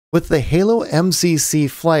With the Halo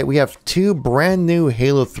MCC flight, we have two brand new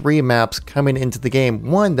Halo 3 maps coming into the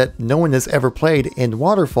game, one that no one has ever played in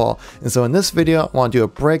Waterfall. And so in this video, I want to do a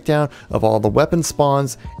breakdown of all the weapon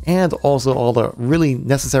spawns and also all the really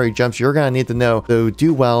necessary jumps you're going to need to know to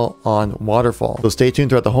do well on Waterfall. So stay tuned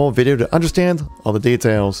throughout the whole video to understand all the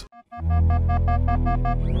details.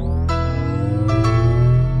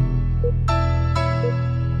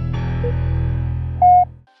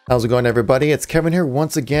 How's it going, everybody? It's Kevin here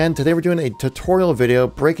once again. Today we're doing a tutorial video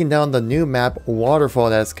breaking down the new map Waterfall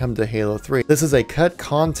that has come to Halo 3. This is a cut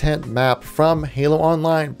content map from Halo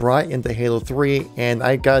Online brought into Halo 3, and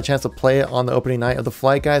I got a chance to play it on the opening night of the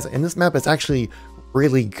flight, guys, and this map is actually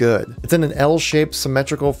really good. It's in an L-shaped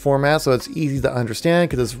symmetrical format, so it's easy to understand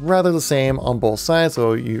because it's rather the same on both sides.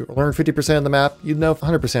 So you learn 50% of the map, you know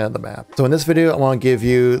 100% of the map. So in this video, I want to give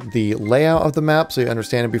you the layout of the map so you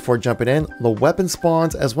understand it before jumping in, the weapon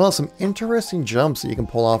spawns, as well as some interesting jumps that you can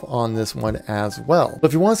pull off on this one as well. So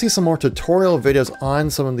if you want to see some more tutorial videos on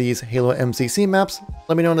some of these Halo MCC maps,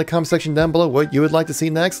 let me know in the comment section down below what you would like to see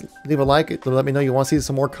next. Leave a like to let me know you want to see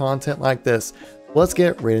some more content like this. Let's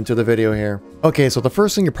get right into the video here. Okay, so the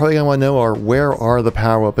first thing you're probably going to want to know are, where are the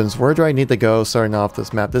power weapons? Where do I need to go starting off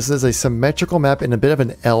this map? This is a symmetrical map in a bit of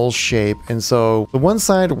an L shape, and so the one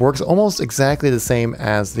side works almost exactly the same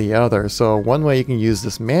as the other. So one way you can use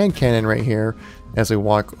this man cannon right here, as we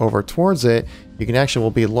walk over towards it, you can actually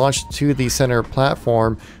will be launched to the center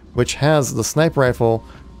platform, which has the sniper rifle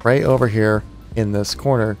right over here in this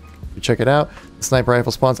corner. You check it out. The sniper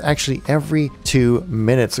rifle spawns actually every 2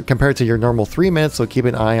 minutes compared to your normal 3 minutes, so keep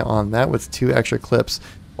an eye on that with 2 extra clips.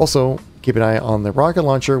 Also, keep an eye on the rocket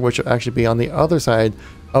launcher, which will actually be on the other side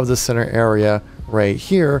of the center area right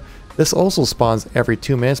here. This also spawns every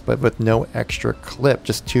 2 minutes, but with no extra clip,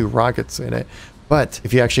 just 2 rockets in it. But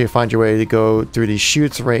if you actually find your way to go through these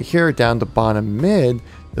chutes right here down to bottom mid,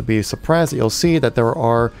 you'll be surprised that you'll see that there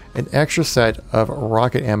are an extra set of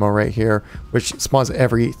rocket ammo right here, which spawns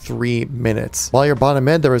every 3 minutes. While you're bottom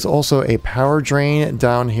mid, there is also a power drain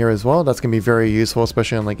down here as well. That's going to be very useful,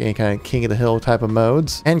 especially on like any kind of king of the hill type of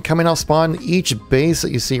modes. And coming out spawn, each base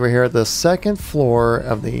that you see right here at the second floor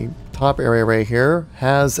of the top area right here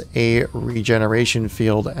has a regeneration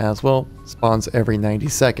field as well. Spawns every 90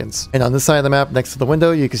 seconds. And on this side of the map next to the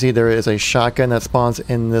window, you can see there is a shotgun that spawns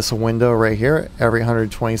in this window right here every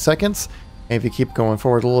 120 seconds. And if you keep going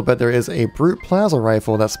forward a little bit, there is a brute plasma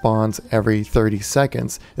rifle that spawns every 30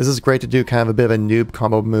 seconds. This is great to do kind of a bit of a noob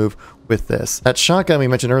combo move with this. That shotgun we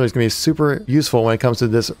mentioned earlier is going to be super useful when it comes to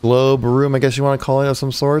this globe room, I guess you want to call it, of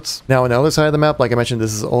some sorts. Now on the other side of the map, like I mentioned,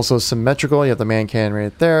 this is also symmetrical. You have the man cannon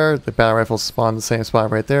right there. The battle rifles spawn the same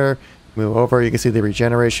spot right there. Move over, you can see the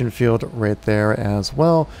regeneration field right there as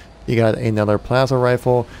well. You got another plasma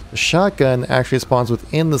rifle. The shotgun actually spawns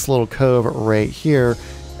within this little cove right here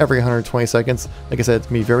every 120 seconds. Like I said, it's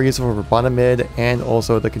going to be very useful for bottom mid and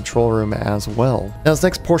also the control room as well. Now this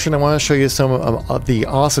next portion, I want to show you some of the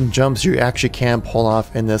awesome jumps you actually can pull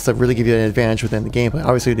off in this that really give you an advantage within the gameplay.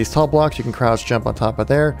 Obviously these tall blocks, you can crouch jump on top of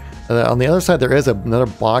there. On the other side there is another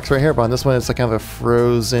box right here, but on this one it's like kind of a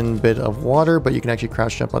frozen bit of water, but you can actually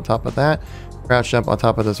crouch jump on top of that. Crouch jump on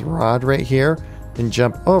top of this rod right here, and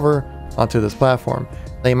jump over onto this platform.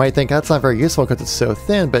 Now you might think that's not very useful because it's so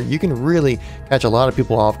thin, but you can really catch a lot of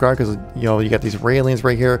people off guard because, you know, you got these railings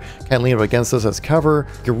right here, kind of lean up against this as cover.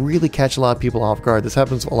 You can really catch a lot of people off guard. This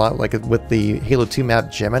happens a lot like with the Halo 2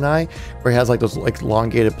 map Gemini, where it has like those like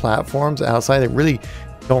elongated platforms outside that really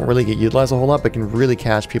don't really get utilized a whole lot, but can really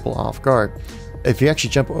catch people off guard. If you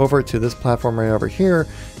actually jump over to this platform right over here,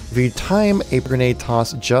 if you time a grenade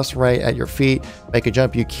toss just right at your feet, make a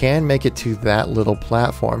jump, you can make it to that little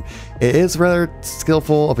platform. It is rather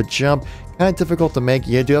skillful of a jump, kind of difficult to make.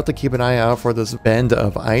 You do have to keep an eye out for this bend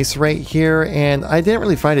of ice right here, and I didn't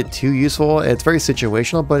really find it too useful. It's very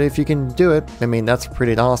situational, but if you can do it, I mean, that's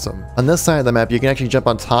pretty awesome. On this side of the map, you can actually jump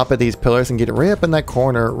on top of these pillars and get right up in that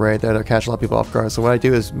corner right there to catch a lot of people off guard. So what I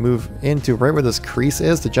do is move into right where this crease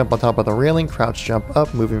is to jump on top of the railing, crouch jump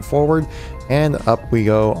up, moving forward, and up we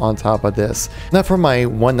go on top of this. Now for my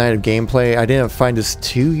one night of gameplay, I didn't find this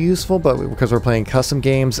too useful, but because we're playing custom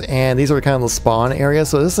games and these are kind of the spawn areas,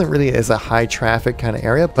 so this isn't really as a high traffic kind of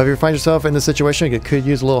area. But if you find yourself in this situation, you could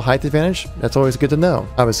use a little height advantage. That's always good to know.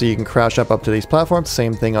 Obviously you can crouch up to these platforms,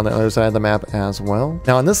 same thing on the other side of the map as well.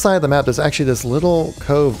 Now on this side of the map, there's actually this little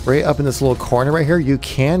cove right up in this little corner right here. You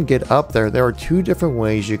can get up there. There are 2 different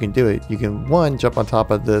ways you can do it. You can, one, jump on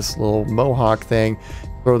top of this little mohawk thing,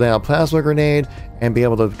 throw down a plasma grenade, and be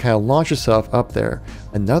able to kind of launch yourself up there.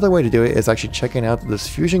 Another way to do it is actually checking out this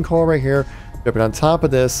fusion core right here, jumping on top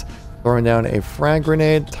of this, throwing down a frag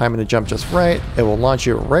grenade, timing the jump just right, it will launch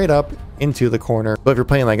you right up into the corner. But if you're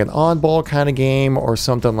playing like an oddball kind of game or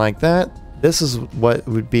something like that, this is what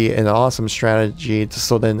would be an awesome strategy,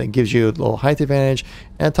 so then it gives you a little height advantage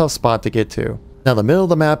and a tough spot to get to. Now the middle of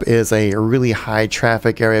the map is a really high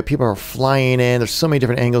traffic area. People are flying in. There's so many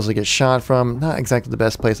different angles to get shot from. Not exactly the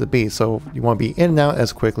best place to be. So you want to be in and out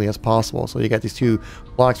as quickly as possible. So you got these two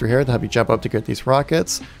blocks right here to help you jump up to get these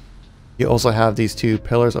rockets. You also have these two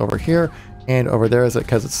pillars over here and over there, is it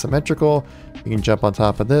because it's symmetrical. You can jump on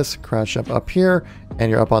top of this, crouch jump up here, and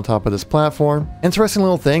you're up on top of this platform. Interesting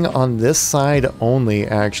little thing on this side only,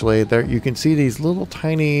 actually. There you can see these little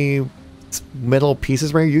tiny metal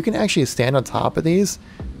pieces right here. You can actually stand on top of these,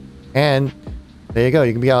 and there you go.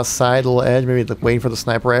 You can be outside the little edge, maybe waiting for the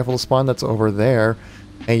sniper rifle to spawn that's over there,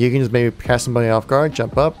 and you can just maybe catch somebody off guard,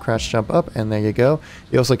 jump up, crash jump up, and there you go.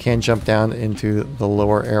 You also can jump down into the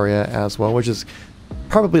lower area as well, which is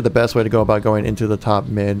probably the best way to go about going into the top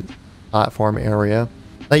mid platform area.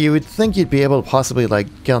 Now you would think you'd be able to possibly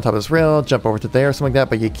like get on top of this rail, jump over to there or something like that,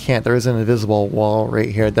 but you can't. There is an invisible wall right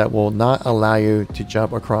here that will not allow you to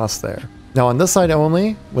jump across there. Now on this side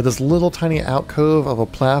only, with this little tiny alcove of a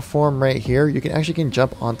platform right here, you can actually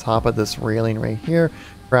jump on top of this railing right here,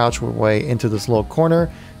 crouch your way into this little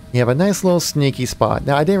corner. You have a nice little sneaky spot.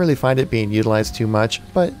 Now I didn't really find it being utilized too much,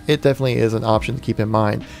 but it definitely is an option to keep in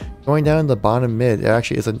mind. Going down the bottom mid, it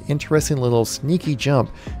actually is an interesting little sneaky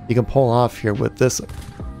jump you can pull off here with this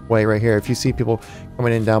way right here. If you see people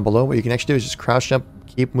coming in down below, what you can actually do is just crouch jump,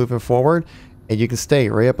 keep moving forward, and you can stay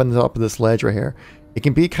right up on the top of this ledge right here. It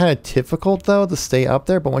can be kind of difficult though to stay up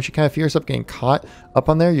there, but once you kind of feel yourself getting caught up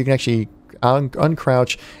on there, you can actually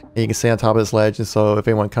uncrouch and you can stay on top of this ledge. And so if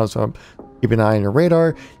anyone comes from, keep an eye on your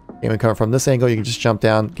radar. Anyone coming from this angle, you can just jump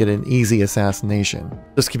down, get an easy assassination.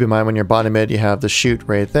 Just keep in mind when you're bottom mid, you have the chute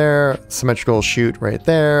right there, symmetrical chute right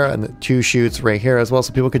there, and the two chutes right here as well,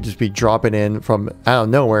 so people could just be dropping in from out of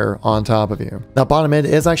nowhere on top of you. Now bottom mid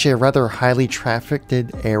is actually a rather highly trafficked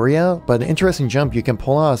area, but an interesting jump you can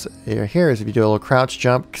pull off here is if you do a little crouch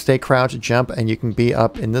jump, stay crouch, jump, and you can be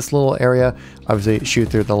up in this little area, obviously shoot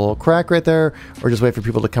through the little crack right there, or just wait for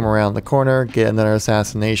people to come around the corner, get another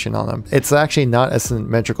assassination on them. It's actually not a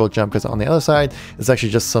symmetrical jump because on the other side it's actually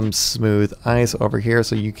just some smooth ice over here,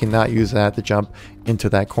 so you cannot use that to jump into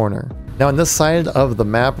that corner. Now on this side of the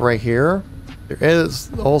map right here, there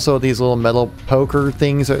is also these little metal poker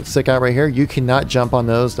things that stick out right here. You cannot jump on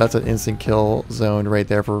those. That's an instant kill zone right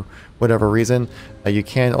there for whatever reason. You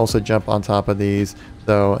can also jump on top of these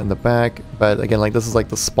though in the back, but again, like this is like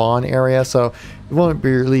the spawn area, so it won't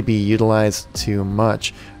really be utilized too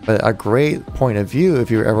much. But a great point of view if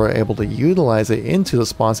you're ever able to utilize it into the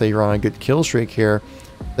spawn, say you're on a good kill streak here,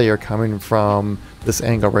 that you're coming from this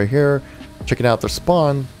angle right here, checking out the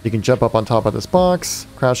spawn, you can jump up on top of this box,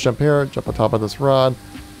 crouch jump here, jump on top of this rod,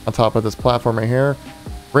 on top of this platform right here.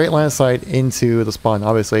 Great line of sight into the spawn.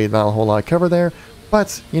 Obviously not a whole lot of cover there,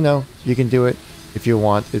 but you know, you can do it if you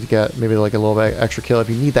want to get maybe like a little bit extra kill if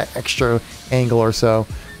you need that extra angle or so.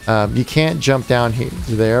 You can't jump down here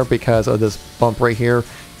there because of this bump right here,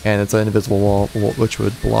 and it's an invisible wall which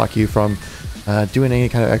would block you from doing any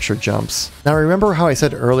kind of extra jumps. Now remember how I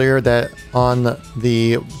said earlier that on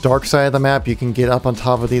the dark side of the map you can get up on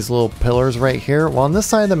top of these little pillars right here? Well, on this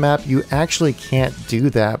side of the map you actually can't do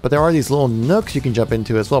that, but there are these little nooks you can jump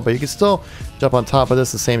into as well. But you can still jump on top of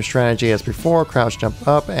this, the same strategy as before, crouch jump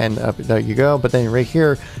up, and up, there you go. But then right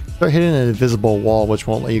here start hitting an invisible wall which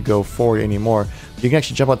won't let you go forward anymore. You can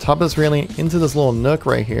actually jump on top of this railing into this little nook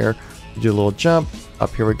right here. You do a little jump,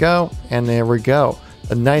 up here we go, and there we go.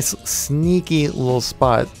 A nice sneaky little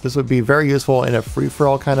spot. This would be very useful in a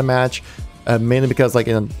free-for-all kind of match, mainly because like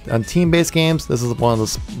on team-based games, this is one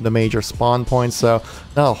of the major spawn points, so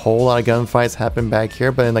not a whole lot of gunfights happen back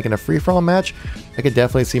here, but in a free-for-all match, I could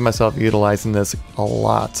definitely see myself utilizing this a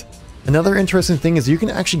lot. Another interesting thing is you can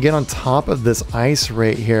actually get on top of this ice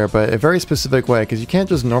right here, but a very specific way, because you can't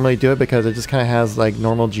just normally do it because it just kind of has like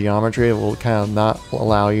normal geometry. It will kind of not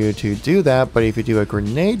allow you to do that, but if you do a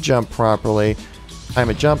grenade jump properly, time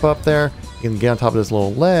a jump up there, you can get on top of this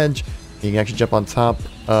little ledge, you can actually jump on top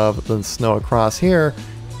of the snow across here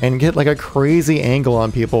and get like a crazy angle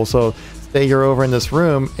on people. So say you're over in this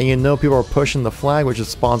room and you know people are pushing the flag which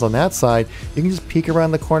just spawns on that side, you can just peek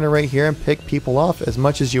around the corner right here and pick people off as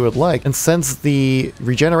much as you would like. And since the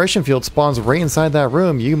regeneration field spawns right inside that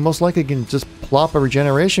room, you most likely can just plop a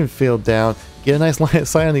regeneration field down get a nice line of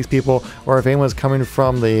sight on these people, or if anyone's coming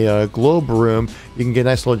from the globe room, you can get a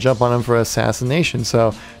nice little jump on them for assassination.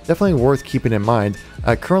 So definitely worth keeping in mind.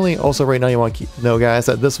 Currently, also right now, you want to know, guys,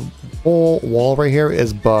 that this whole wall right here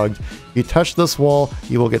is bugged. If you touch this wall,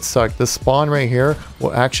 you will get stuck. This spawn right here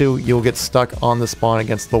will actually, you'll get stuck on the spawn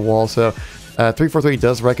against the wall. So 343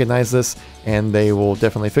 does recognize this, and they will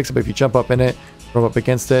definitely fix it. But if you jump up in it, rub up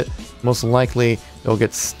against it, most likely you'll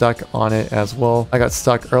get stuck on it as well. I got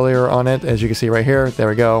stuck earlier on it, as you can see right here. There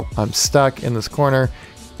we go. I'm stuck in this corner,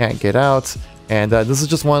 can't get out. And this is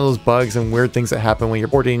just one of those bugs and weird things that happen when you're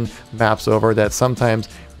porting maps over, that sometimes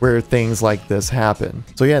weird things like this happen.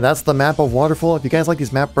 So yeah, that's the map of Waterfall. If you guys like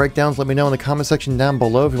these map breakdowns, let me know in the comment section down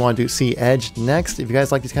below if you want to see Edge next. If you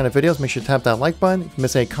guys like these kind of videos, make sure to tap that like button. If you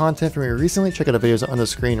missed any content from me recently, check out the videos on the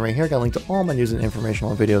screen right here. Got a link to all my news and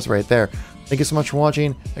informational videos right there. Thank you so much for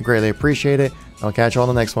watching. I greatly appreciate it. I'll catch you on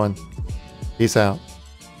the next one. Peace out.